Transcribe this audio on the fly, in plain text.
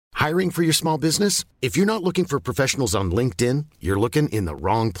Hiring for your small business? If you're not looking for professionals on LinkedIn, you're looking in the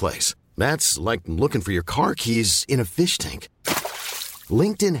wrong place. That's like looking for your car keys in a fish tank.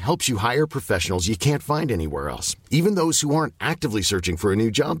 LinkedIn helps you hire professionals you can't find anywhere else, even those who aren't actively searching for a new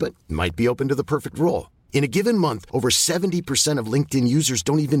job but might be open to the perfect role. In a given month, over 70% of LinkedIn users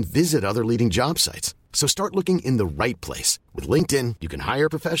don't even visit other leading job sites. So start looking in the right place. With LinkedIn, you can hire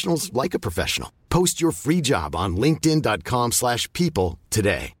professionals like a professional. Post your free job on linkedin.com/people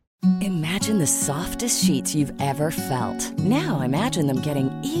today. Imagine the softest sheets you've ever felt. Now imagine them getting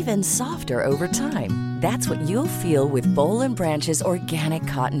even softer over time. That's what you'll feel with Boll & Branch's organic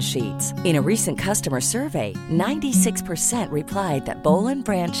cotton sheets. In a recent customer survey, 96% replied that Boll &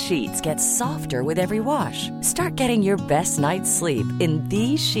 Branch sheets get softer with every wash. Start getting your best night's sleep in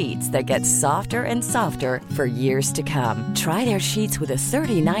these sheets that get softer and softer for years to come. Try their sheets with a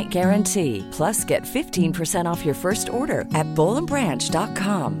 30-night guarantee. Plus, get 15% off your first order at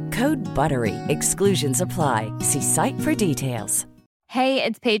bollandbranch.com. Code BUTTERY. Exclusions apply. See site for details. Hey,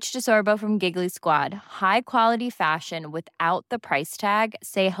 it's Paige DeSorbo from Giggly Squad. High quality fashion without the price tag.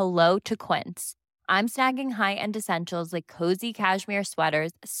 Say hello to Quince. I'm snagging high-end essentials like cozy cashmere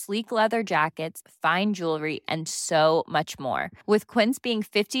sweaters, sleek leather jackets, fine jewelry, and so much more. With Quince being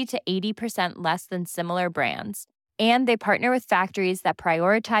 50 to 80% less than similar brands. And they partner with factories that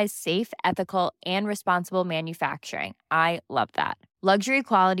prioritize safe, ethical, and responsible manufacturing. I love that. Luxury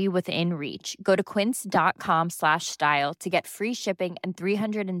quality within reach. Go to quince.com/style to get free shipping and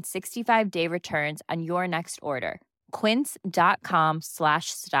 365-day returns on your next order.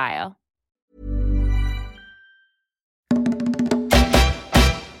 Quince.com/style.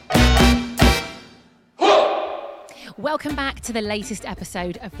 Welcome back to the latest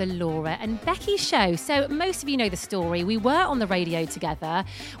episode of the Laura and Becky Show. So most of you know the story. We were on the radio together.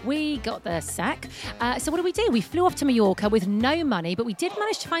 We got the sack. So what did? We flew off to Mallorca with no money, but we did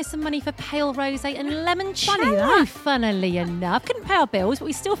manage to find some money for pale rosé and limoncello, funnily enough. Couldn't pay our bills, but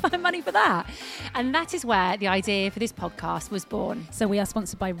we still found money for that. And that is where the idea for this podcast was born. So we are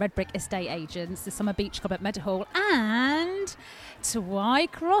sponsored by Red Brick Estate Agents, the Summer Beach Club at Meadowhall, and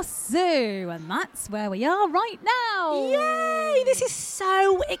Twycross Zoo, and that's where we are right now. Yay! This is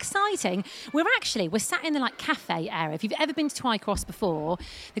so exciting. We're sat in the cafe area. If you've ever been to Twycross before,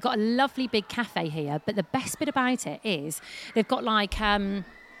 they've got a lovely big cafe here, but the best bit about it is they've got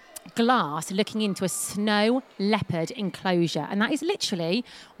glass looking into a snow leopard enclosure, and that is literally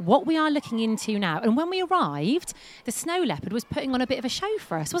what we are looking into now. And when we arrived, the snow leopard was putting on a bit of a show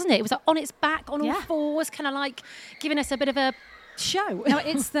for us, wasn't it? It was on its back on all fours, kind of giving us a bit of a show. No,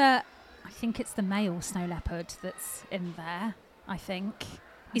 I think it's the male snow leopard that's in there, I think.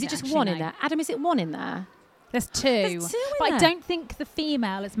 Is it just one in there? Adam, is it one in there? There's two. But I don't think the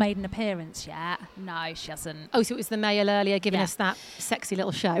female has made an appearance yet. No, she hasn't. Oh, so it was the male earlier giving us that sexy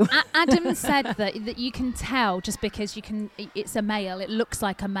little show. Adam said that you can tell just because it's a male, it looks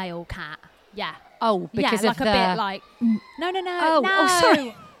like a male cat. Yeah. Oh, because of a bit like, no. Oh,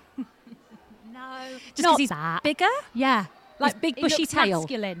 sorry. No. Just because he's bigger? Yeah. Like big bushy tail.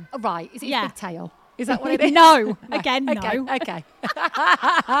 Masculine. Oh, right. Is it his big tail? Is that what it is? No. Again, no. Okay.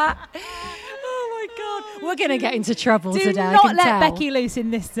 Oh my God. We're going to get into trouble today. Do not let Becky loose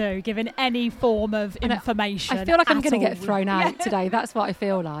in this zoo, giving any form of information. I feel like I'm going to get thrown out today. That's what I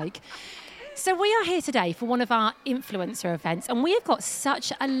feel like. So we are here today for one of our influencer events, and we have got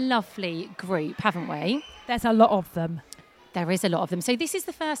such a lovely group, haven't we? There's a lot of them. There is a lot of them. So this is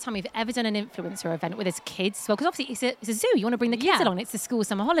the first time we've ever done an influencer event with us kids as well, because obviously it's a zoo. You want to bring the kids along. It's the school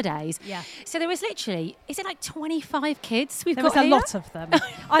summer holidays. Yeah. So there was literally, is it 25 kids we've there got was here? A lot of them.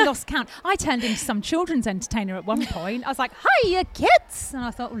 I lost count. I turned into some children's entertainer at one point. I was like, hiya, kids. And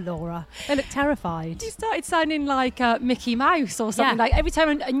I thought, oh, Laura, they look terrified. You started sounding like Mickey Mouse or something. Like every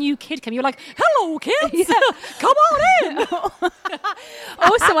time a new kid came, you're like, hello, kids. Come on in.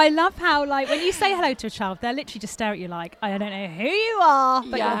 Also, I love how, when you say hello to a child, they'll literally just stare at you like, I don't know who you are,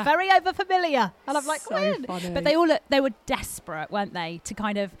 but you're very over familiar. And I'm like, so funny. But they were desperate, weren't they?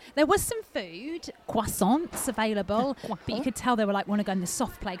 There was some food, croissants available, but you could tell they were want to go in the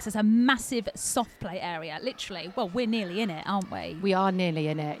soft play, because there's a massive soft play area. Literally, well, we're nearly in it, aren't we? We are nearly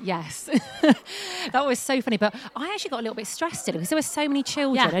in it, yes. That was so funny. But I actually got a little bit stressed today because there were so many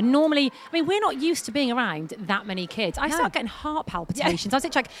children. And normally, we're not used to being around that many kids. I started getting heart palpitations. I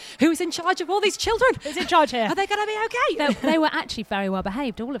was like, who's in charge of all these children? Who's in charge here? Are they going to be okay? they were actually very well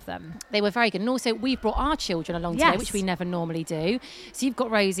behaved, all of them. They were very good. And also, we've brought our children along today, which we never normally do. So you've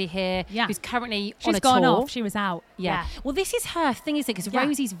got Rosie here, who's currently on a tour. She's gone off. She was out. Yeah. Well, this is her thing, isn't it? Because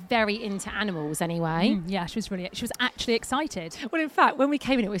Rosie's very into animals anyway. Yeah, she was actually excited. Well, in fact, when we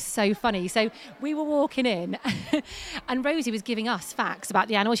came in, it was so funny. So we were walking in and Rosie was giving us facts about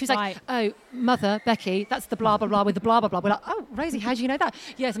the animal. She was like, oh, Mother, Becky, that's the blah, blah, blah with the blah, blah, blah. We're like, oh, Rosie, how do you know that?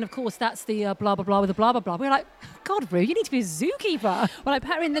 Yes, and of course, that's the blah, blah, blah with the blah, blah, blah. We're like, God, Roo, you need to be a zookeeper. Well, I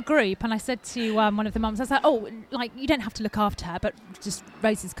put her in the group and I said to one of the mums, I was like, oh, like, you don't have to look after her, but just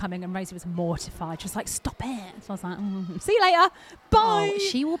Rosie's coming. And Rosie was mortified. She was like, stop it. So I was like, see you later. Bye. Oh,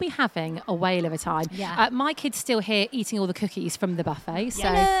 she will be having a whale of a time. Yeah. My kid's still here eating all the cookies from the buffet. So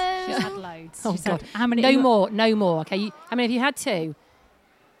she's had loads. Oh, God. How many? No more. Okay. How many have you had? 2?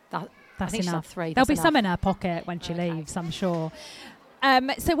 That's enough. 3. There'll be some in her pocket when she leaves, I'm sure.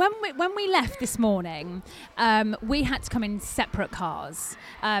 So when we left this morning, we had to come in separate cars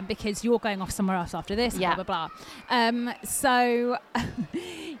because you're going off somewhere else after this. Blah blah blah. So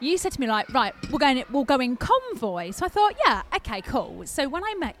you said to me like, right, we'll go in convoy. So I thought, yeah, okay, cool. So when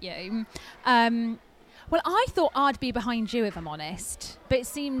I met you, well, I thought I'd be behind you if I'm honest, but it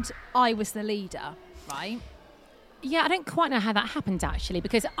seemed I was the leader, right? Yeah, I don't quite know how that happened, actually,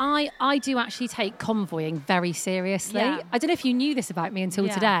 because I do actually take convoying very seriously. Yeah. I don't know if you knew this about me until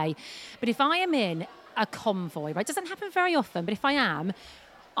today, but if I am in a convoy, right, it doesn't happen very often, but if I am,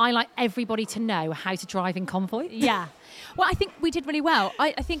 I like everybody to know how to drive in convoy. Yeah. Well, I think we did really well.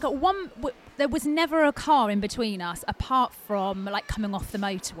 I think at there was never a car in between us apart from like coming off the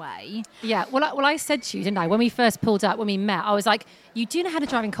motorway. Yeah. Well, I said to you, didn't I, when we first pulled up, when we met, I was like, you do know how to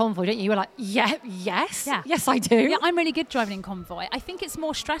drive in convoy, don't you? You were like, yes, I do. Yeah, I'm really good driving in convoy. I think it's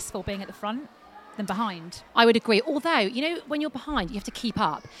more stressful being at the front than behind. I would agree. Although, you know, when you're behind, you have to keep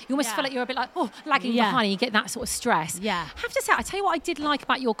up. You almost feel like you're a bit like, lagging behind, and you get that sort of stress. Yeah. I have to say, I tell you what I did like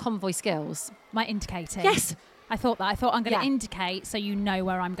about your convoy skills. My indicating. Yes. I thought I'm going to indicate so you know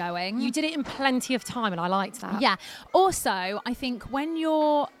where I'm going. You did it in plenty of time, and I liked that. Yeah. Also, I think when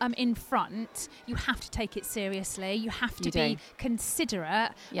you're in front, you have to take it seriously. You have to be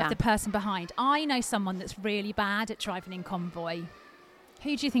considerate of the person behind. I know someone that's really bad at driving in convoy.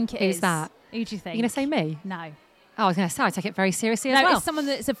 Who do you think it is? Who's that? Who do you think? You're going to say me? No. Oh, I was going to say I take it very seriously as well. It's someone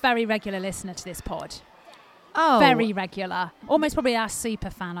that's a very regular listener to this pod. Oh. Very regular. Almost probably our super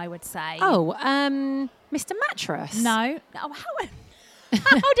fan, I would say. Oh, Mr. Mattress. No. Oh,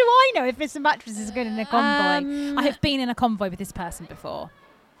 how do I know if Mr. Mattress is good in a convoy? I have been in a convoy with this person before.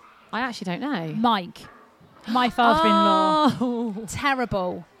 I actually don't know. Mike, my father-in-law. Oh.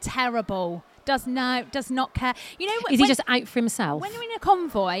 Terrible. Does not care. You know, is he just out for himself? When you're in a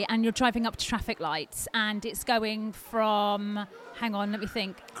convoy and you're driving up to traffic lights and it's going from, hang on, let me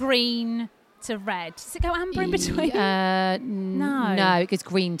think, green to red. Does it go amber in between? No, it goes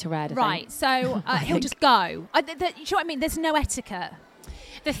green to red. Right, so he'll just go. You know what I mean? There's no etiquette.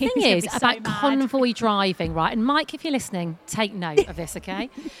 The thing is about convoy driving, right? And Mike, if you're listening, take note of this, okay?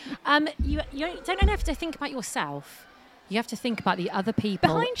 You don't have to think about yourself. You have to think about the other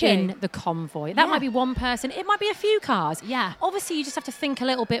people behind you in the convoy. That might be one person. It might be a few cars. Yeah. Obviously, you just have to think a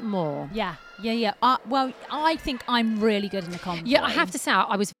little bit more. Yeah. Well, I think I'm really good in the convoy. Yeah, I have to say,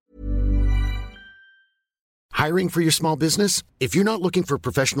 I was. Hiring for your small business? If you're not looking for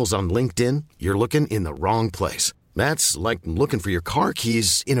professionals on LinkedIn, you're looking in the wrong place. That's like looking for your car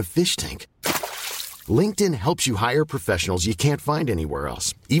keys in a fish tank. LinkedIn helps you hire professionals you can't find anywhere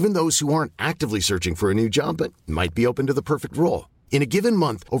else, even those who aren't actively searching for a new job but might be open to the perfect role. In a given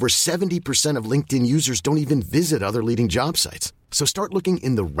month, over 70% of LinkedIn users don't even visit other leading job sites. So start looking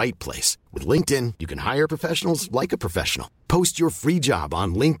in the right place. With LinkedIn, you can hire professionals like a professional. Post your free job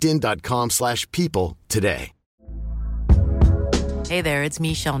on linkedin.com/people today. Hey there, it's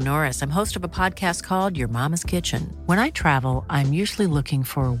Michelle Norris. I'm host of a podcast called Your Mama's Kitchen. When I travel, I'm usually looking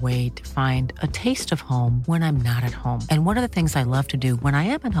for a way to find a taste of home when I'm not at home. And one of the things I love to do when I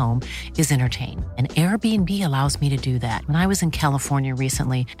am at home is entertain. And Airbnb allows me to do that. When I was in California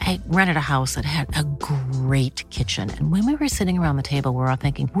recently, I rented a house that had a great kitchen. And when we were sitting around the table, we're all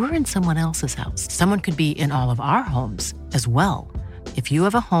thinking, we're in someone else's house. Someone could be in all of our homes as well. If you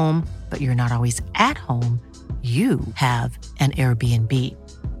have a home, but you're not always at home, you have an Airbnb.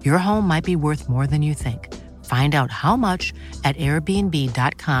 Your home might be worth more than you think. Find out how much at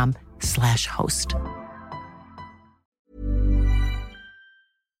airbnb.com/host.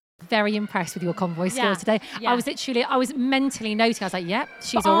 Very impressed with your convoy skills today. Yeah. I was mentally noting. I was like, yep,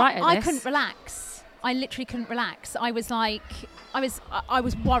 she's all right at this. I couldn't relax. I literally couldn't relax. I was like, I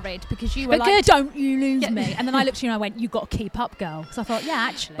was worried because you were like, don't you lose me. And then I looked at you and I went, you got to keep up, girl. So I thought, yeah,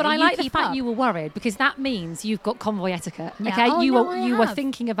 actually. But I like the fact you were worried because that means you've got convoy etiquette. Yeah. Okay, Oh, you were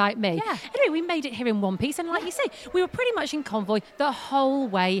thinking about me. Yeah. Anyway, we made it here in one piece, and like you say, we were pretty much in convoy the whole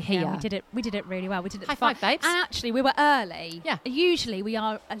way here. Yeah, we did it really well. We did it. High five, babes. And actually, we were early. Yeah. Usually, we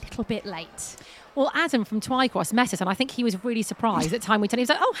are a little bit late. Well, Adam from Twycross met us, and I think he was really surprised at time we turned. He was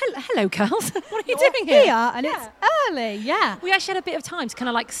like, "Oh, hello, girls. What are you doing here?" And it's early. Yeah. We actually had a bit of time to kind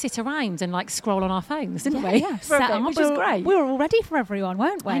of like sit around and like scroll on our phones, didn't we? Yeah, For a bit, which was great. We were all ready for everyone,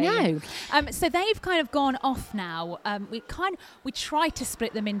 weren't we? I know. So they've kind of gone off now. We try to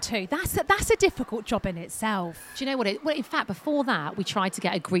split them in two. That's a difficult job in itself. Do you know what? Well, in fact, before that, we tried to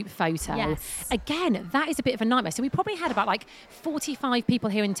get a group photo. Yes. Again, that is a bit of a nightmare. So we probably had about like 45 people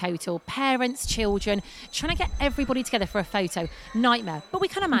here in total, parents, children, trying to get everybody together for a photo. Nightmare. But we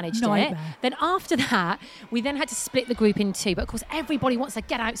kind of managed it. Then after that, we then had to split the group in two. But of course, everybody wants to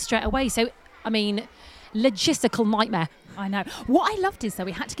get out straight away. So, I mean, logistical nightmare. I know. What I loved is, though,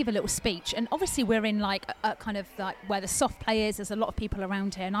 we had to give a little speech. And obviously, we're in like a kind of like where the soft play is. There's a lot of people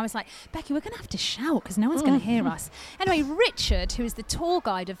around here. And I was like, Becky, we're going to have to shout because no one's going to hear us. Anyway, Richard, who is the tour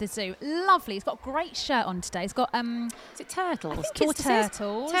guide of the zoo, lovely. He's got a great shirt on today. He's got... is it turtles? I think Tortoises? it's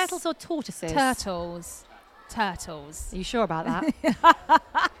turtles. Turtles or tortoises? Turtles. Are you sure about that?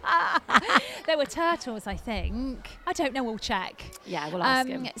 There were turtles, I think. I don't know. We'll check. Yeah, we'll ask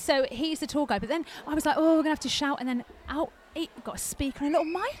him. So he's the tour guide. But then I was like, oh, we're going to have to shout. And then out, we've got a speaker and a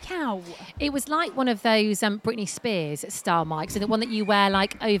little mic out. It was like one of those Britney Spears style mics, so the one that you wear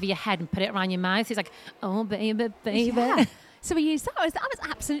like over your head and put it around your mouth. It's like, oh, baby, baby. Yeah. So we used that. That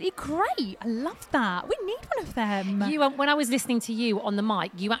was absolutely great. I loved that. We need one of them. You, when I was listening to you on the mic,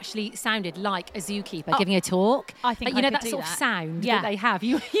 you actually sounded like a zookeeper giving a talk. I think like, you know I could that do sort that. of sound Yeah. that they have.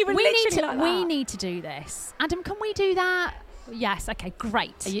 You were literally like that. We need to do this. Adam, can we do that? Yes. Okay.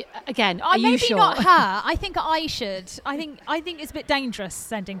 Great. Are you sure? Maybe not her. I think I should. I think it's a bit dangerous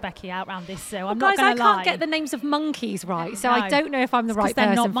sending Becky out around this zoo. I'm not going to lie. I can't get the names of monkeys right, so No. I don't know if I'm the right they're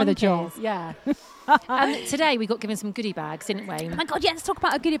person not for the job. monkeys. Yeah. Today we got given some goodie bags, didn't we? Oh my God, yeah, let's talk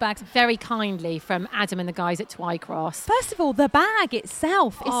about our goodie bags. Very kindly from Adam and the guys at Twycross. First of all, the bag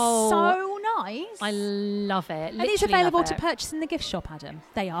itself is so nice. I love it. And it's available to purchase in the gift shop, Adam.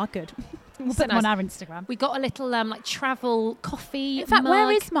 They are good. We'll put them on our Instagram. We got a little like travel coffee In fact, mug.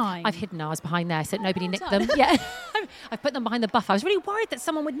 where is mine? I've hidden ours behind there so that nobody nicked them. Yeah, I've put them behind the buffer. I was really worried that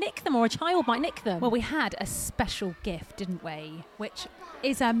someone would nick them or a child might nick them. Well, we had a special gift, didn't we? Which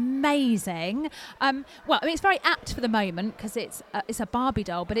is amazing. It's very apt for the moment because it's a Barbie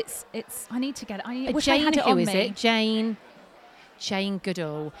doll, but it's. I need to get it. I wish I had it on me. Who is it? Jane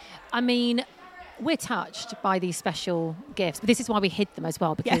Goodall. I mean, we're touched by these special gifts, but this is why we hid them as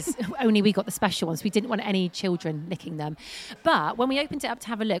well, because only we got the special ones. We didn't want any children nicking them. But when we opened it up to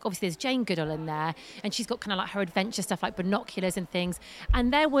have a look, obviously there's Jane Goodall in there, and she's got kind of like her adventure stuff, like binoculars and things.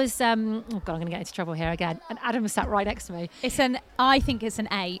 And there was, oh God, I'm going to get into trouble here again. And Adam sat right next to me. I think it's an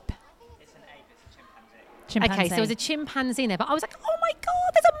ape. It's an ape, it's a chimpanzee. Okay, so there was a chimpanzee in there, but I was like, oh my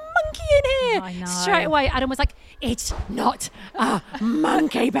God, there's a monkey in here. I know. Straight away, Adam was like, it's not a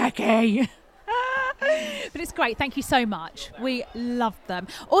monkey, Becky. But it's great. Thank you so much. We love them.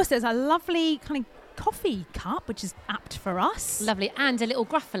 Also, there's a lovely kind of coffee cup, which is apt for us. Lovely. And a little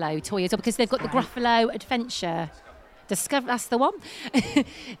Gruffalo toy as well, because they've got the Gruffalo Adventure. That's the one.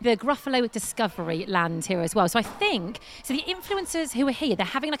 The Gruffalo Discovery Land here as well. So I think, the influencers who are here, they're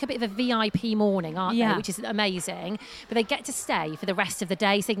having like a bit of a VIP morning, aren't they? Which is amazing. But they get to stay for the rest of the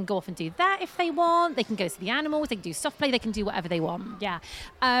day, so they can go off and do that if they want. They can go to the animals, they can do soft play, they can do whatever they want. Yeah.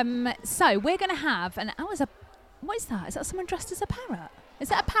 So we're going to have what is that? Is that someone dressed as a parrot? Is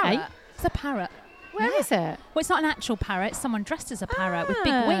that a parrot? Hey? It's a parrot. Where is it? Well, it's not an actual parrot. It's someone dressed as a parrot with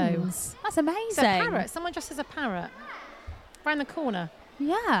big wings. That's amazing. It's a parrot. Someone dressed as a parrot. Round the corner.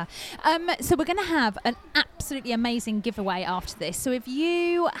 Yeah. So we're going to have an absolutely amazing giveaway after this. So if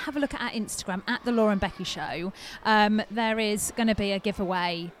you have a look at our Instagram, at The Laura and Becky Show, there is going to be a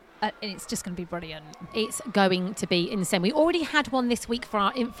giveaway. And it's just going to be brilliant. It's going to be insane. We already had one this week for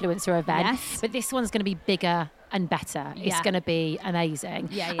our influencer event, but this one's going to be bigger and better. Yeah. It's going to be amazing.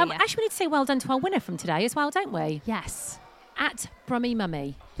 Yeah. Actually, we need to say well done to our winner from today as well, don't we? Yes. at Brummy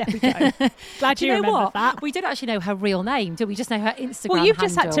Mummy. There we go. Glad Do you you know remembered what? that. We don't actually know her real name, do we? Just know her Instagram Well, you've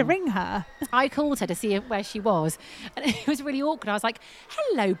just had to handle. ring her. I called her to see where she was, and it was really awkward. I was like,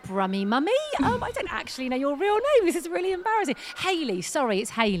 "Hello, Brummy Mummy. I don't actually know your real name. This is really embarrassing." Hayley, sorry,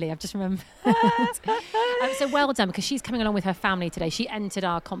 it's Hayley. I've just remembered. So well done, because she's coming along with her family today. She entered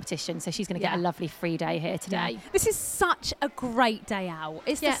our competition, so she's going to get a lovely free day here today. This is such a great day out.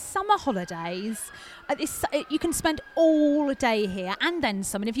 It's the summer holidays. You can spend all day here and then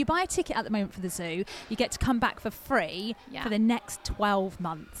some. And if you buy a ticket at the moment for the zoo, you get to come back for free for the next 12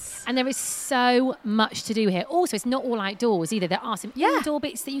 months. And there is so much to do here. Also, it's not all outdoors either. There are some indoor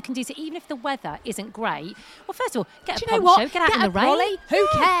bits that you can do. So even if the weather isn't great, well, first of all, get a poncho, get out in the rain. Who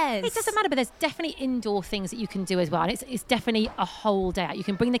cares? It doesn't matter, but there's definitely indoor things that you can do as well. And it's definitely a whole day out. You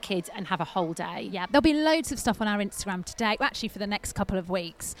can bring the kids and have a whole day. Yeah, there'll be loads of stuff on our Instagram today, well, actually for the next couple of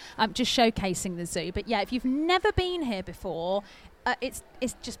weeks, just showcasing the zoo. But yeah, if you've never been here before, it's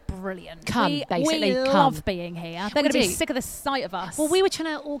just brilliant. We love being here. They're going to be sick of the sight of us. Well, we were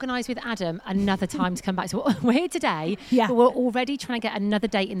trying to organise with Adam another time to come back. So we're here today, but we're already trying to get another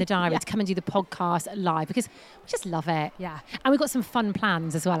date in the diary to come and do the podcast live, because we just love it. Yeah. And we've got some fun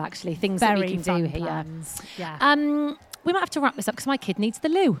plans as well, actually, things that we can do here. Plans. Yeah. We might have to wrap this up because my kid needs the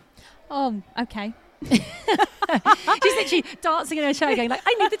loo. Oh, okay. She's literally dancing in her chair going like,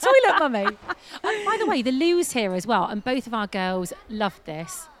 I need the toilet, Mummy. By the way, the loo's here as well, and both of our girls loved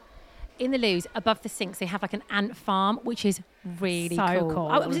this. In the loos, above the sinks, they have like an ant farm, which is really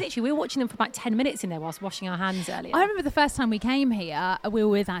cool. It was literally, we were watching them for about 10 minutes in there whilst washing our hands earlier. I remember the first time we came here, we were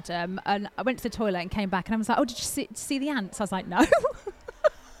with Adam, and I went to the toilet and came back, and I was like, oh, did you see the ants? I was like, no.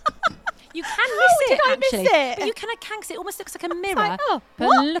 You can miss it, actually. Miss it? But you can, because it almost looks like a mirror. Like, but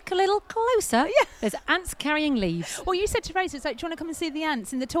look a little closer. Yeah. There's ants carrying leaves. Well, you said to Rose, it's like, do you want to come and see the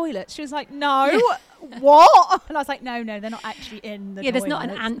ants in the toilet? She was like, no. What? And I was like, no, they're not actually in the toilet. There's not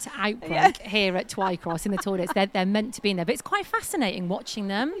an ant outbreak here at Twycross in the toilets. They're meant to be in there. But it's quite fascinating watching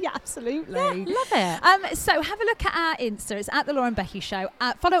them. Yeah, absolutely. Yeah, love it. So have a look at our Insta. It's at The Laura and Becky Show.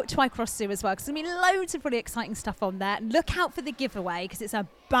 Follow at Twycross Zoo as well, because there's going to be loads of really exciting stuff on there. Look out for the giveaway, because it's a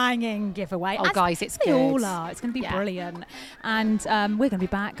banging giveaway. Oh, guys, it's they good. all are. It's going to be brilliant. And we're going to be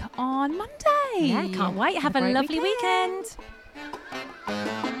back on Monday. Yeah, can't wait. Have a lovely weekend.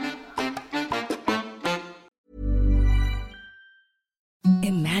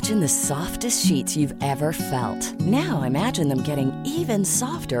 Imagine the softest sheets you've ever felt. Now imagine them getting even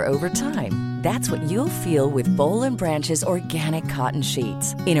softer over time. That's what you'll feel with Boll & Branch's organic cotton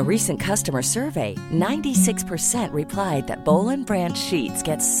sheets. In a recent customer survey, 96% replied that Boll & Branch sheets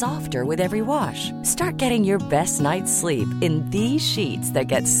get softer with every wash. Start getting your best night's sleep in these sheets that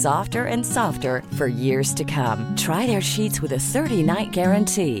get softer and softer for years to come. Try their sheets with a 30-night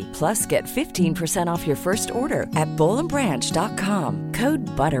guarantee. Plus, get 15% off your first order at bollandbranch.com. Code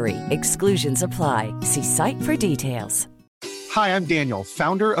BUTTERY. Exclusions apply. See site for details. Hi, I'm Daniel,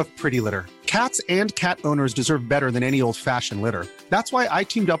 founder of Pretty Litter. Cats and cat owners deserve better than any old-fashioned litter. That's why I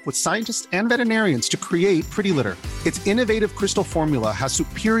teamed up with scientists and veterinarians to create Pretty Litter. Its innovative crystal formula has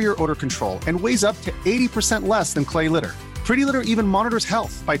superior odor control and weighs up to 80% less than clay litter. Pretty Litter even monitors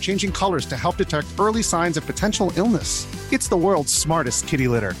health by changing colors to help detect early signs of potential illness. It's the world's smartest kitty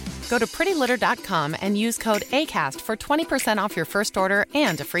litter. Go to prettylitter.com and use code ACAST for 20% off your first order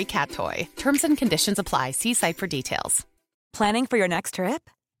and a free cat toy. Terms and conditions apply. See site for details. Planning for your next trip?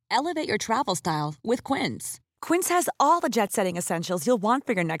 Elevate your travel style with Quince. Quince has all the jet-setting essentials you'll want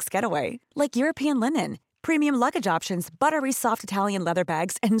for your next getaway, like European linen, premium luggage options, buttery soft Italian leather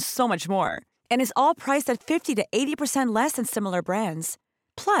bags, and so much more. And is all priced at 50 to 80% less than similar brands.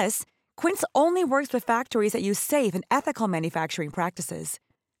 Plus, Quince only works with factories that use safe and ethical manufacturing practices.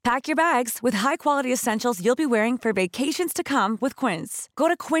 Pack your bags with high-quality essentials you'll be wearing for vacations to come with Quince. Go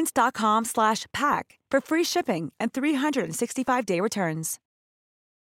to quince.com/pack for free shipping and 365-day returns.